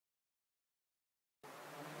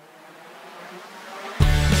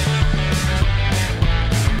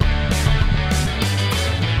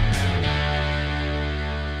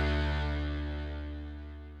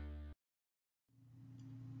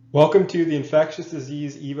Welcome to the Infectious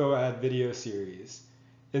Disease Evo-Ed video series.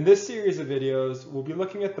 In this series of videos, we'll be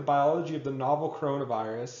looking at the biology of the novel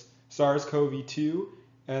coronavirus, SARS-CoV-2,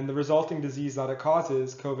 and the resulting disease that it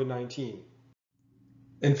causes, COVID-19.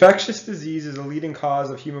 Infectious disease is a leading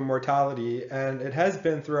cause of human mortality, and it has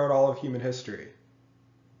been throughout all of human history.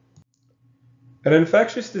 An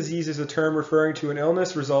infectious disease is a term referring to an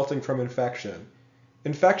illness resulting from infection.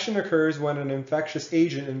 Infection occurs when an infectious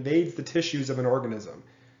agent invades the tissues of an organism.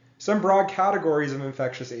 Some broad categories of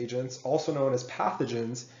infectious agents, also known as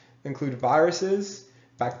pathogens, include viruses,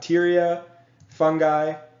 bacteria,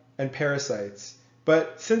 fungi, and parasites.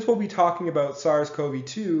 But since we'll be talking about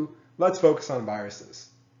SARS-CoV-2, let's focus on viruses.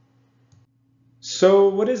 So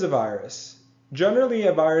what is a virus? Generally,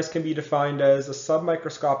 a virus can be defined as a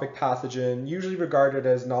submicroscopic pathogen, usually regarded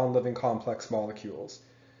as non-living complex molecules.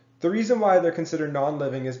 The reason why they're considered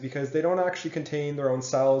non-living is because they don't actually contain their own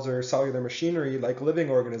cells or cellular machinery like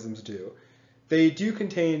living organisms do. They do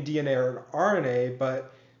contain DNA or RNA,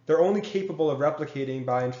 but they're only capable of replicating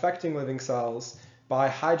by infecting living cells by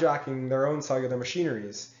hijacking their own cellular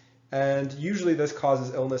machineries. And usually this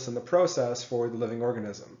causes illness in the process for the living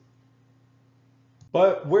organism.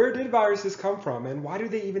 But where did viruses come from, and why do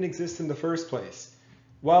they even exist in the first place?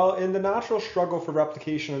 Well, in the natural struggle for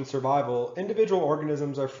replication and survival, individual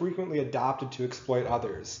organisms are frequently adapted to exploit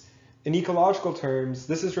others. In ecological terms,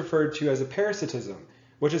 this is referred to as a parasitism,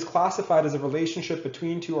 which is classified as a relationship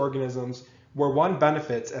between two organisms where one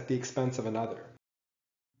benefits at the expense of another.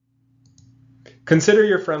 Consider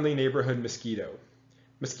your friendly neighborhood mosquito.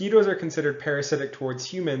 Mosquitoes are considered parasitic towards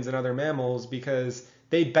humans and other mammals because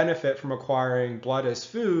they benefit from acquiring blood as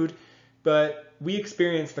food, but we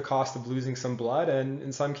experience the cost of losing some blood and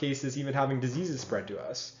in some cases even having diseases spread to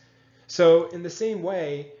us. So in the same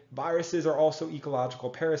way, viruses are also ecological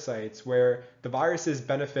parasites where the viruses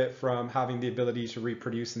benefit from having the ability to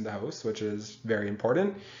reproduce in the host, which is very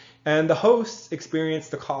important. And the hosts experience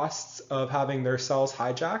the costs of having their cells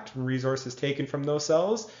hijacked and resources taken from those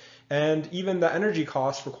cells, and even the energy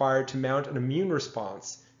costs required to mount an immune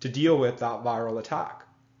response to deal with that viral attack.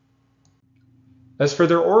 As for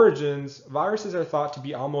their origins, viruses are thought to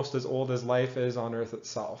be almost as old as life is on Earth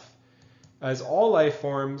itself, as all life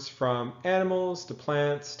forms from animals to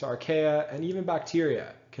plants to archaea and even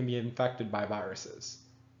bacteria can be infected by viruses.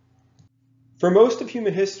 For most of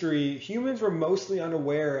human history, humans were mostly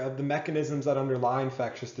unaware of the mechanisms that underlie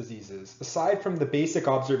infectious diseases, aside from the basic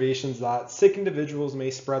observations that sick individuals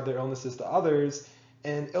may spread their illnesses to others,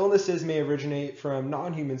 and illnesses may originate from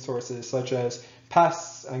non-human sources such as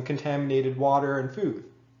pests and contaminated water and food.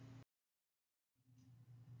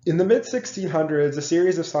 In the mid-1600s, a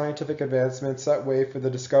series of scientific advancements set way for the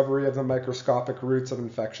discovery of the microscopic roots of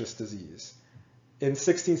infectious disease. In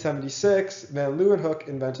 1676, Van Leeuwenhoek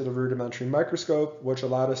invented a rudimentary microscope, which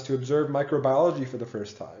allowed us to observe microbiology for the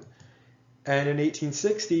first time. And in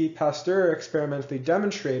 1860, Pasteur experimentally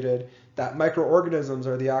demonstrated that microorganisms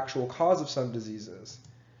are the actual cause of some diseases.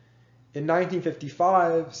 In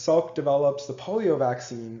 1955, Salk develops the polio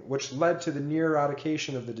vaccine, which led to the near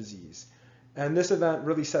eradication of the disease. And this event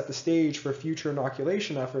really set the stage for future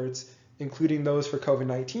inoculation efforts, including those for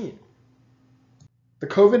COVID-19. The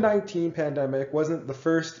COVID-19 pandemic wasn't the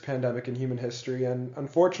first pandemic in human history, and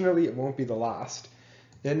unfortunately it won't be the last.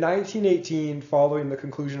 In 1918, following the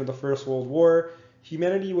conclusion of the First World War,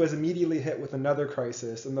 humanity was immediately hit with another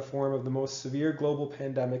crisis in the form of the most severe global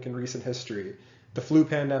pandemic in recent history, the flu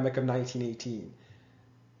pandemic of 1918.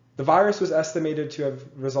 The virus was estimated to have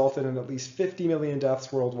resulted in at least 50 million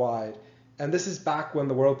deaths worldwide, and this is back when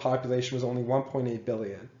the world population was only 1.8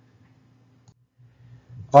 billion.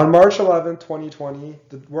 On March 11, 2020,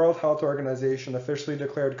 the World Health Organization officially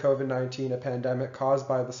declared COVID-19 a pandemic caused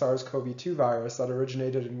by the SARS-CoV-2 virus that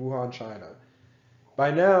originated in Wuhan, China.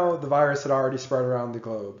 By now, the virus had already spread around the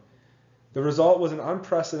globe. The result was an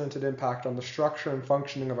unprecedented impact on the structure and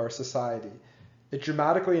functioning of our society. It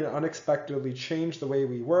dramatically and unexpectedly changed the way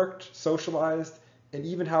we worked, socialized, and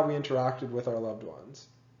even how we interacted with our loved ones.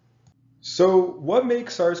 So what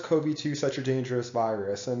makes SARS-CoV-2 such a dangerous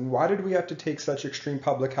virus, and why did we have to take such extreme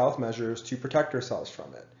public health measures to protect ourselves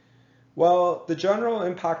from it? Well, the general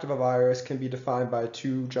impact of a virus can be defined by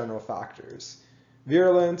two general factors: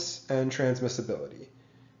 virulence and transmissibility.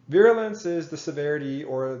 Virulence is the severity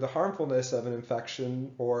or the harmfulness of an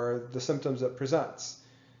infection or the symptoms it presents.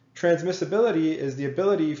 Transmissibility is the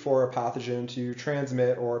ability for a pathogen to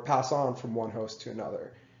transmit or pass on from one host to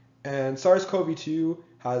another. And SARS-CoV-2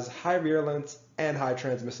 has high virulence and high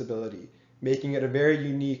transmissibility, making it a very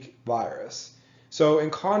unique virus. So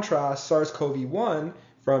in contrast, SARS-CoV-1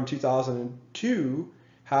 from 2002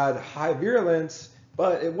 had high virulence,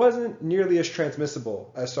 but it wasn't nearly as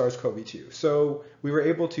transmissible as SARS-CoV-2. So we were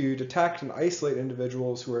able to detect and isolate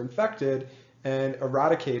individuals who were infected and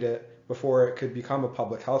eradicate it before it could become a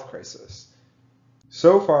public health crisis.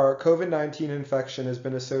 So far, COVID-19 infection has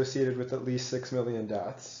been associated with at least 6 million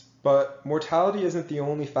deaths, but mortality isn't the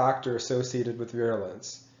only factor associated with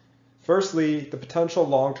virulence. Firstly, the potential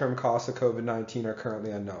long-term costs of COVID-19 are currently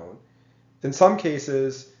unknown. In some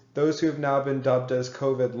cases, those who have now been dubbed as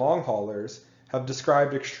COVID long haulers have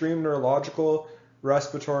described extreme neurological,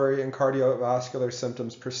 respiratory, and cardiovascular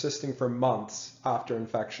symptoms persisting for months after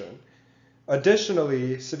infection.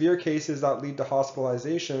 Additionally, severe cases that lead to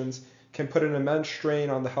hospitalizations can put an immense strain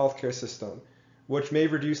on the healthcare system, which may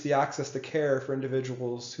reduce the access to care for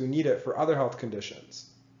individuals who need it for other health conditions.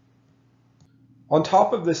 On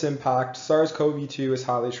top of this impact, SARS-CoV-2 is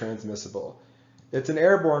highly transmissible. It's an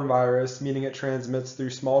airborne virus, meaning it transmits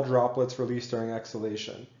through small droplets released during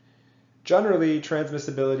exhalation. Generally,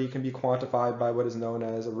 transmissibility can be quantified by what is known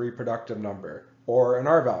as a reproductive number, or an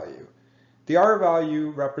R value. The R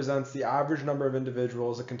value represents the average number of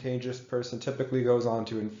individuals a contagious person typically goes on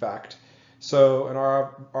to infect. So an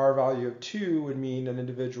R value of 2 would mean an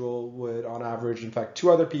individual would on average infect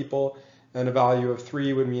 2 other people, and a value of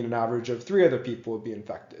 3 would mean an average of 3 other people would be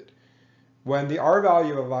infected. When the R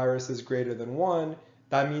value of a virus is greater than 1,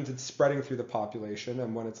 that means it's spreading through the population,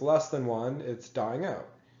 and when it's less than 1, it's dying out.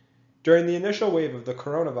 During the initial wave of the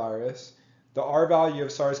coronavirus, the R value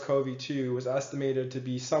of SARS-CoV-2 was estimated to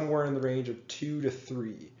be somewhere in the range of 2 to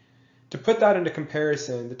 3. To put that into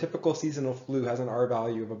comparison, the typical seasonal flu has an R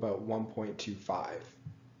value of about 1.25.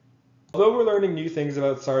 Although we're learning new things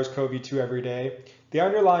about SARS-CoV-2 every day, the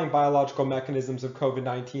underlying biological mechanisms of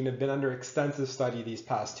COVID-19 have been under extensive study these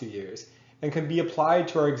past 2 years and can be applied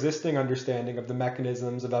to our existing understanding of the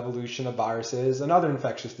mechanisms of evolution of viruses and other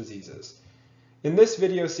infectious diseases. In this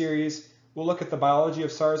video series, we'll look at the biology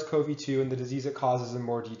of SARS-CoV-2 and the disease it causes in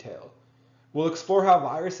more detail. We'll explore how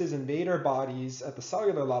viruses invade our bodies at the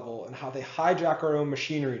cellular level and how they hijack our own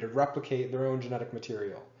machinery to replicate their own genetic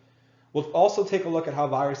material. We'll also take a look at how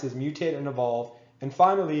viruses mutate and evolve, and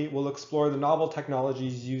finally, we'll explore the novel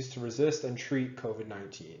technologies used to resist and treat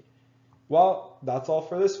COVID-19. Well, that's all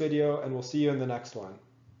for this video, and we'll see you in the next one.